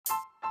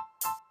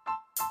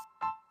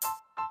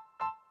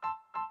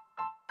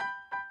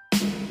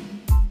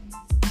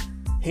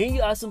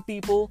Hey, awesome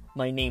people!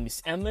 My name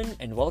is Emin,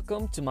 and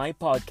welcome to my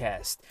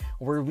podcast,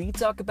 where we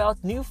talk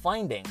about new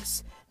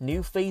findings,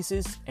 new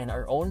faces, and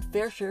our own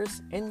fair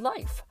shares in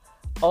life.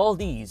 All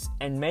these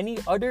and many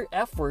other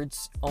F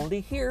words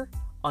only here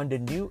on the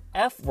new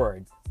F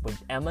word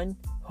with Emin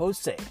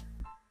Jose.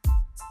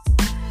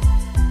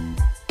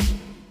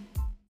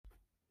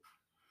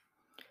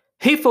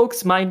 Hey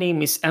folks, my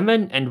name is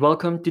Emin and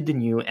welcome to the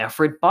new F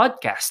Word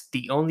podcast,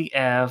 the only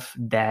F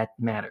that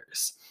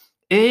matters.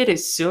 It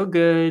is so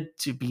good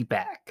to be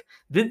back.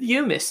 Did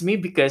you miss me?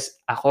 Because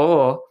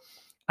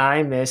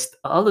I missed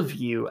all of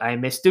you. I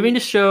missed doing the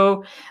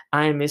show.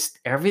 I missed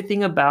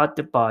everything about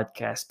the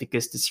podcast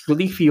because this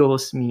really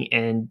fuels me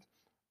and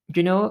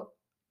you know,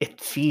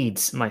 it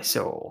feeds my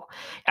soul.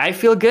 I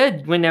feel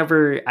good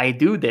whenever I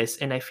do this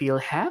and I feel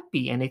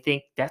happy and I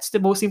think that's the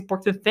most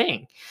important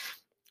thing.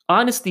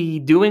 Honestly,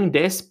 doing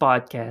this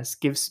podcast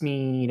gives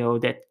me,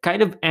 that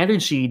kind of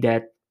energy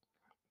that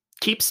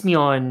keeps me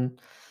on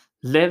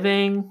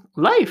living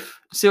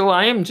life. So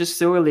I am just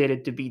so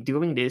elated to be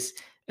doing this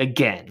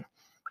again.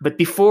 But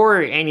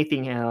before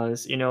anything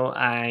else,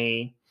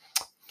 I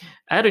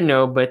don't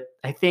know, but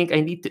I think I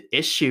need to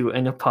issue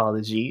an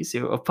apology.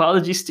 So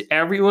apologies to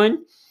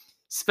everyone,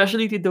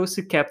 especially to those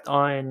who kept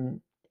on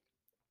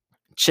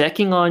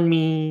checking on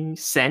me,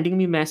 sending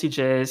me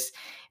messages,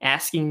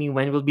 asking me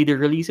when will be the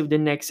release of the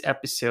next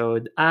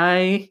episode.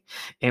 I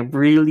am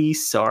really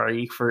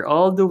sorry for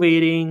all the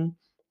waiting,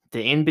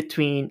 the in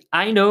between.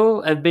 I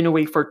know I've been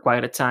away for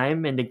quite a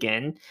time, and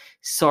again,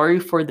 sorry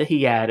for the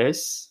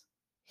hiatus.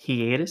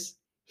 Hiatus?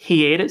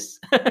 Hiatus?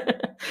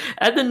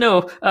 I don't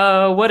know.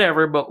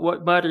 Whatever, but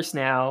what matters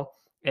now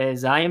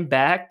is I am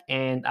back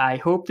and I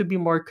hope to be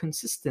more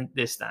consistent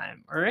this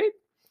time. All right?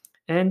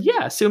 And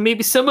yeah, so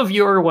maybe some of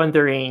you are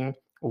wondering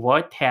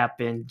what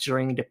happened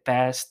during the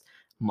past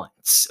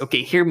months.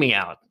 Okay, hear me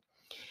out.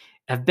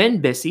 I've been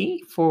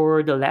busy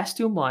for the last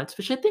 2 months,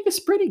 which I think is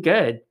pretty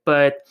good,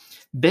 but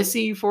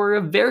busy for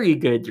a very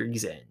good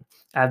reason.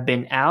 I've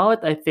been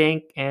out, I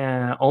think,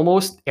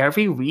 almost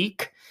every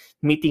week,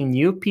 meeting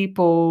new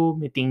people,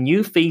 meeting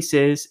new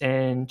faces,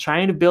 and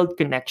trying to build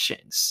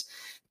connections.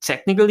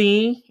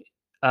 Technically,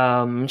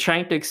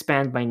 trying to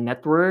expand my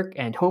network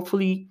and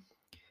hopefully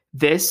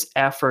these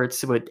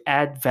efforts would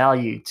add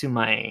value to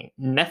my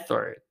net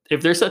worth,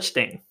 if there's such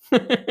thing.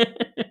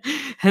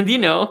 And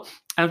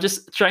I'm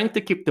just trying to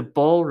keep the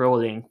ball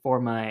rolling for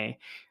my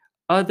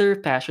other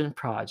passion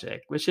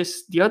project, which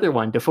is the other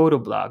one, the photo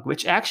blog,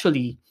 which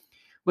actually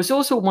was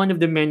also one of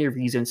the many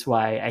reasons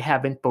why I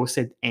haven't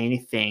posted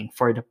anything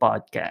for the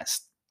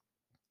podcast.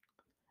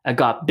 I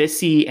got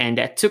busy and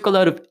that took a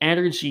lot of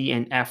energy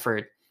and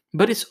effort,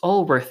 but it's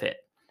all worth it.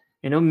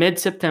 Mid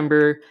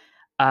September,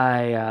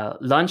 I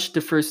launched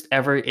the first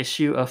ever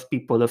issue of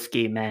People of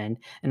K-Man,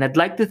 and I'd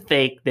like to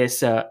take this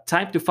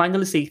time to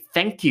finally say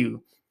thank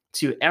you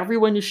to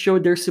everyone who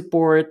showed their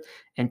support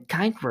and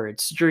kind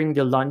words during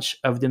the launch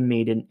of the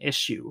maiden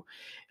issue.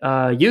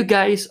 You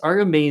guys are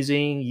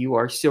amazing, you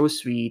are so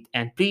sweet,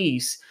 and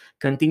please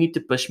continue to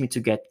push me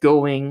to get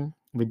going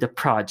with the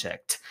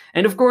project.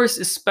 And of course,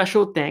 a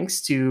special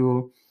thanks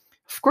to,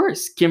 of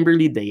course,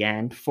 Kimberly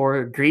Diane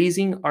for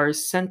grazing our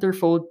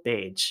centerfold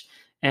page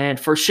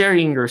and for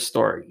sharing your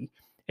story.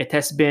 It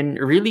has been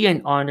really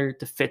an honor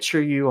to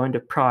feature you on the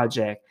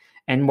project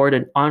and more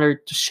than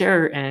honored to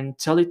share and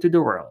tell it to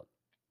the world.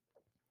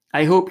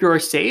 I hope you are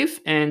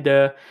safe and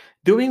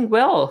doing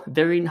well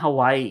there in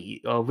Hawaii.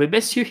 We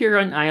miss you here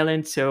on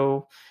island,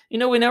 so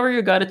whenever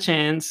you got a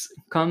chance,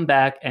 come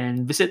back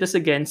and visit us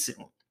again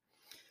soon.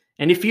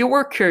 And if you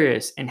were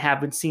curious and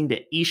haven't seen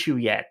the issue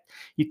yet,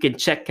 you can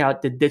check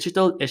out the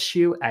digital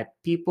issue at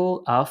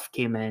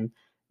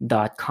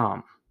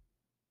peopleofcayman.com.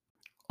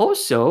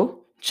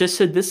 Also,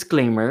 just a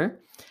disclaimer,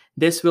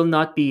 this will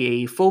not be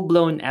a full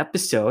blown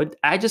episode.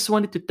 I just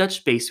wanted to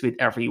touch base with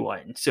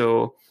everyone.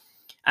 So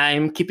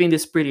I'm keeping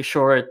this pretty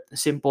short,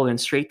 simple, and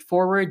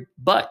straightforward,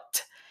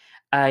 but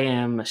I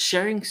am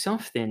sharing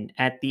something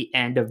at the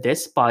end of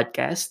this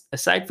podcast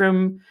aside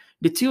from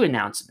the two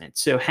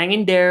announcements. So hang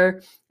in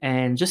there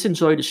and just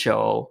enjoy the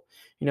show.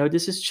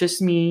 This is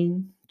just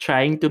me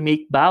trying to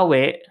make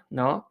bawi,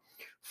 no,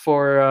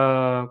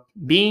 for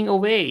being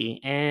away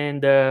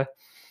and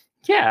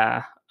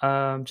yeah,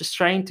 just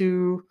trying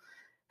to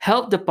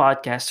help the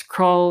podcast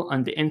crawl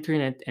on the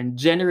internet and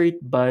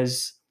generate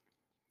buzz,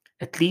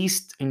 at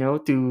least,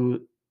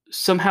 to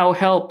somehow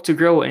help to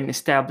grow and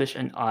establish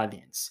an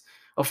audience.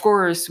 Of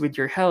course, with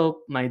your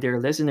help, my dear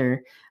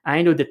listener,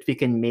 I know that we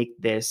can make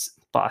this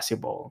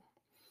possible.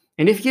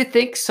 And if you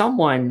think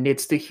someone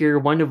needs to hear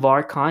one of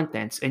our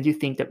contents and you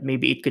think that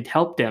maybe it could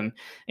help them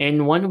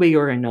in one way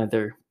or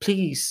another,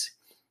 please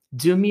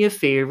do me a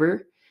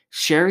favor,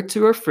 share it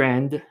to a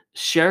friend,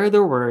 share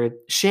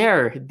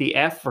the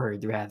F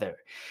word rather.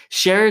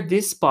 Share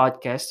this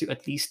podcast to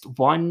at least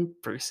one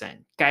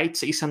person, kahit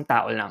sa isang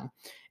tao lang.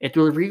 It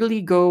will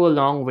really go a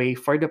long way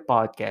for the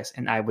podcast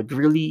and I would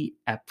really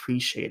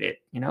appreciate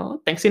it.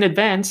 Thanks in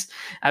advance.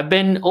 I've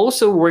been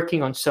also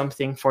working on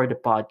something for the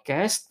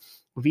podcast.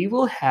 We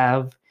will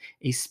have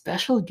a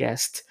special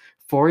guest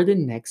for the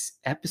next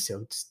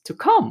episodes to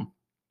come.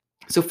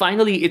 So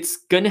finally, it's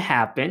gonna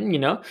happen.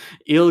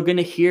 You're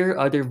gonna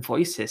hear other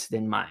voices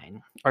than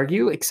mine. Are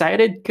you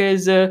excited?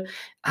 Because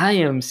I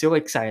am so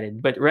excited.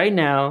 But right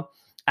now,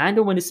 I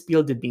don't want to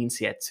spill the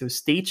beans yet. So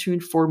stay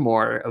tuned for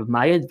more of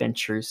my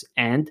adventures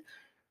and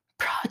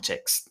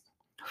projects.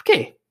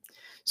 Okay,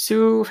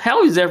 so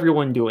how is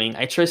everyone doing?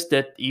 I trust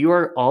that you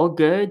are all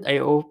good.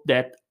 I hope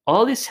that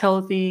all is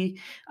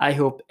healthy. I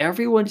hope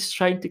everyone is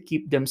trying to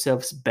keep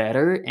themselves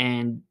better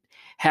and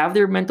have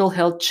their mental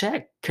health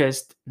checked.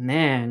 Because,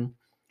 man,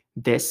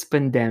 this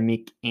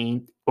pandemic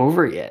ain't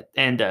over yet.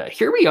 And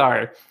here we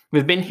are.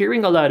 We've been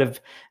hearing a lot of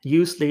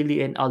news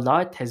lately, and a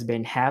lot has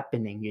been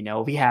happening.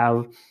 We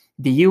have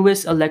the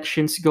US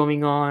elections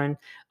going on,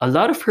 a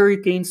lot of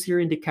hurricanes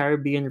here in the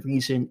Caribbean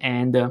region,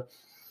 and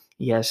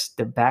yes,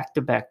 the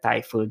back-to-back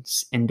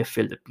typhoons in the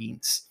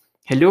Philippines.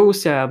 Hello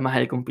sa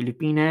mahal kong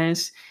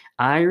Pilipinas.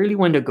 I really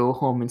want to go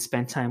home and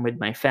spend time with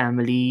my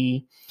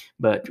family.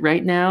 But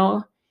right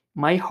now,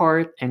 my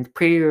heart and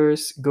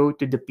prayers go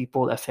to the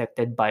people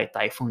affected by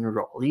Typhoon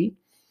Rolly.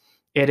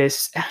 It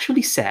is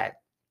actually sad,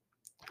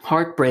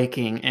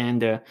 heartbreaking,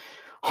 and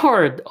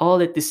hard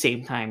all at the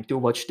same time to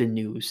watch the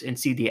news and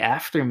see the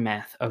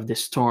aftermath of the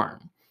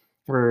storm.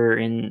 Where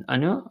in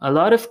a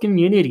lot of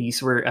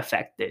communities were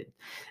affected.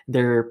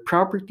 Their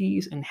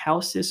properties and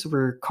houses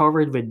were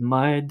covered with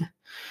mud.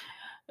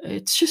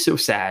 It's just so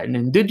sad.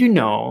 And did you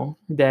know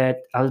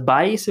that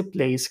Albay is a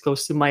place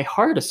close to my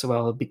heart as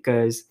well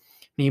because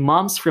my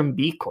mom's from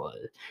Bicol,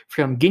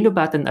 from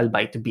Ginobatan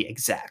Albay to be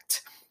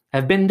exact.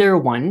 I've been there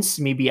once,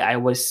 maybe I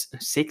was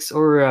 6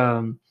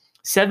 or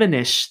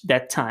 7-ish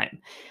that time.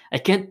 I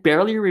can't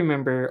barely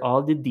remember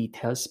all the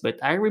details, but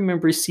I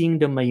remember seeing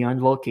the Mayon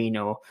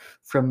volcano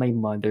from my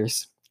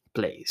mother's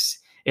place.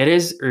 It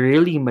is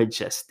really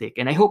majestic,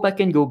 and I hope I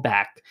can go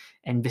back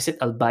and visit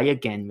Albay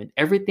again when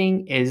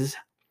everything is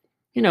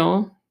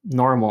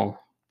normal.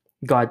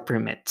 God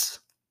permits.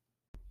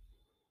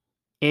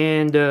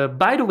 And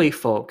by the way,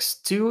 folks,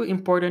 two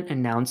important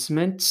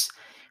announcements.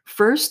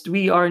 First,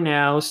 we are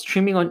now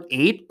streaming on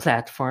 8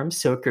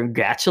 platforms, so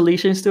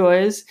congratulations to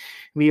us.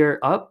 We are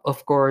up,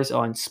 of course,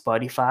 on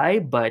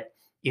Spotify, but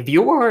if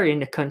you are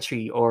in a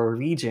country or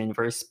region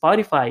where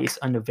Spotify is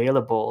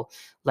unavailable,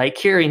 like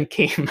here in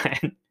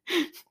Cayman,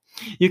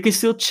 you can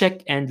still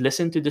check and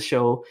listen to the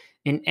show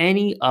in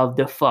any of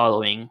the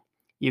following.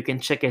 You can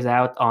check us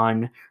out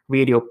on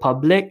Radio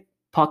Public,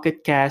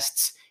 Pocket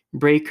Casts,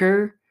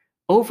 Breaker,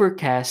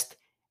 Overcast,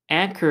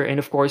 Anchor, and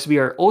of course, we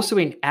are also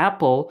in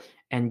Apple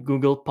and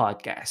Google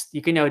Podcast.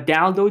 You can now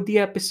download the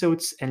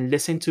episodes and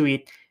listen to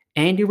it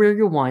anywhere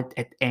you want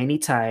at any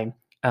time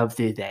of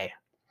the day.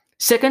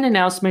 Second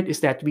announcement is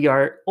that we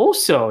are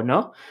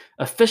also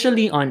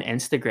officially on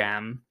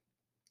Instagram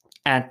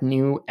at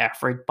New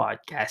Effort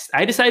Podcast.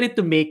 I decided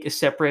to make a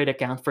separate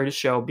account for the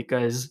show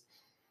because,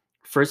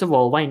 first of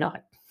all, why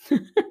not?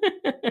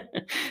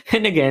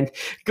 And again,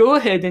 go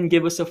ahead and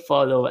give us a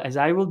follow as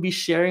I will be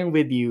sharing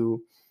with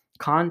you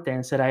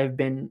contents that I've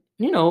been,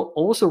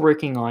 also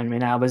working on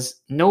when I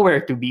was nowhere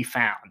to be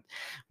found.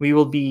 We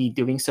will be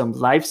doing some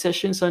live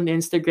sessions on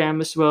Instagram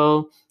as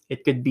well.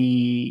 It could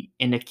be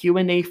in a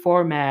Q&A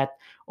format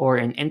or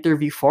an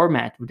interview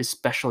format with a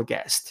special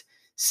guest.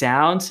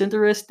 Sounds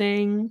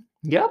interesting?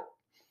 Yep.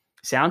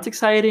 Sounds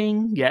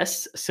exciting?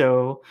 Yes.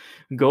 So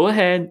go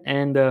ahead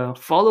and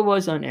follow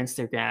us on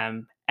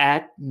Instagram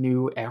at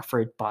New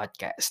Effort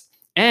Podcast.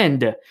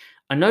 And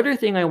another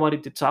thing I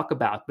wanted to talk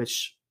about,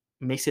 which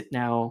makes it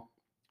now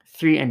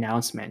 3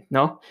 announcement.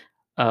 No,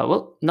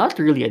 well, not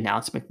really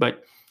announcement,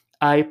 but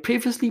I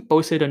previously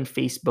posted on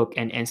Facebook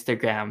and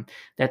Instagram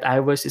that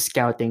I was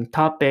scouting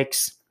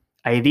topics,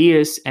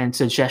 ideas, and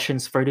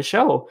suggestions for the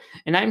show.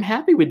 And I'm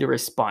happy with the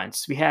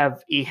response. We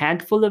have a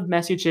handful of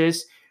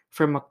messages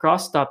from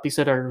across topics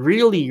that are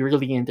really,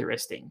 really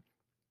interesting.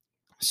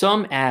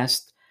 Some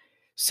asked,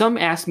 some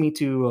asked me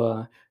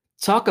to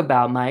talk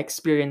about my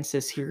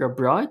experiences here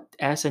abroad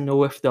as an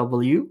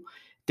OFW,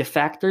 the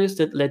factors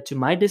that led to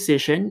my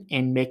decision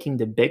in making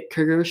the big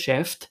career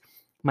shift,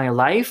 my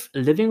life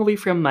living away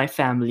from my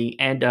family,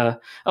 and a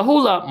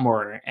whole lot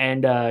more.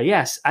 And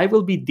yes, I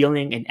will be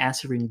dealing and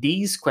answering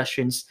these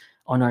questions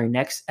on our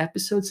next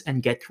episodes.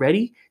 And get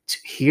ready to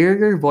hear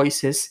your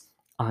voices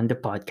on the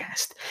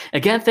podcast.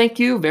 Again, thank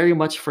you very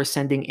much for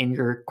sending in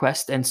your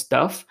requests and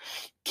stuff.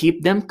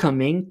 Keep them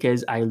coming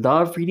because I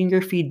love reading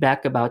your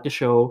feedback about the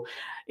show.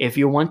 If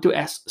you want to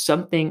ask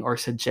something or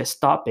suggest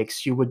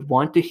topics you would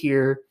want to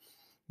hear,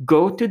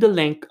 go to the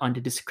link on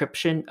the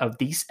description of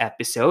this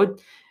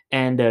episode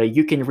and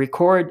you can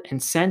record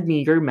and send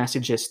me your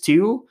messages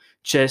too.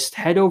 Just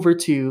head over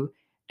to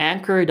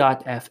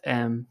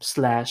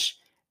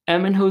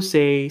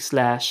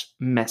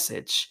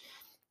anchor.fm/mnjose/message.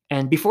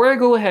 And before I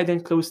go ahead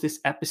and close this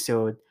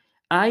episode,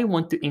 I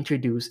want to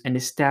introduce and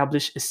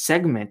establish a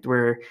segment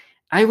where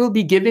I will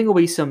be giving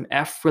away some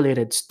F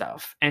related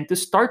stuff. And to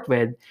start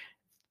with,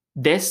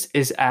 this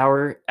is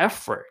our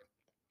F word,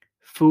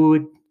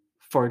 food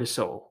for the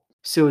soul.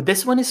 So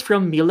this one is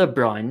from Mila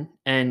Braun,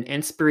 an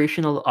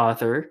inspirational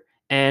author,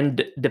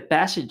 and the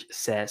passage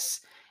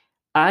says,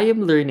 I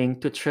am learning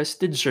to trust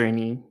the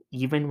journey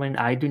even when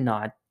I do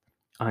not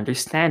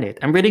understand it.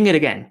 I'm reading it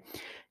again.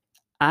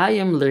 I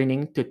am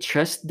learning to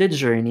trust the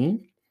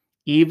journey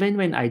even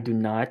when I do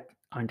not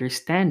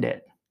understand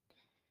it.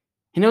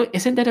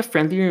 Isn't that a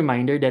friendly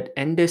reminder that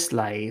in this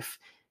life,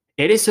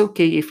 it is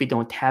okay if we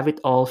don't have it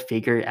all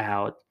figured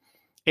out?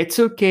 It's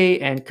okay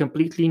and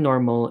completely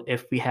normal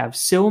if we have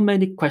so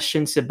many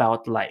questions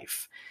about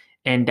life.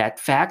 And that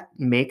fact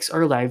makes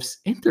our lives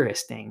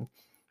interesting.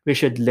 We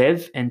should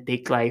live and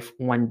take life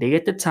one day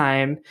at a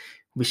time.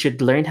 We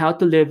should learn how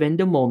to live in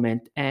the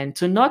moment and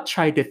to not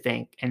try to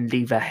think and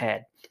live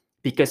ahead.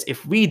 Because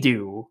if we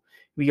do,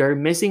 we are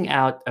missing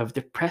out of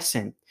the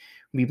present.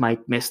 We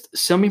might miss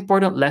some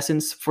important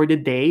lessons for the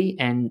day,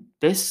 and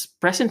this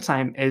present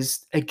time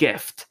is a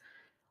gift.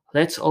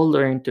 Let's all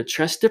learn to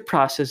trust the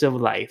process of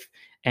life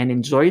and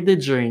enjoy the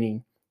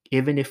journey,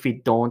 even if we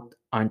don't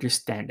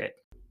understand it.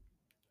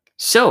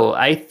 So,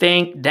 I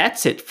think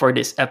that's it for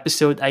this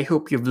episode. I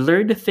hope you've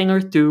learned a thing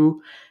or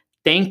two.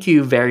 Thank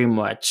you very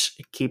much.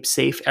 Keep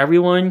safe,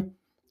 everyone.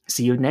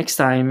 See you next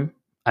time.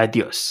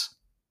 Adios.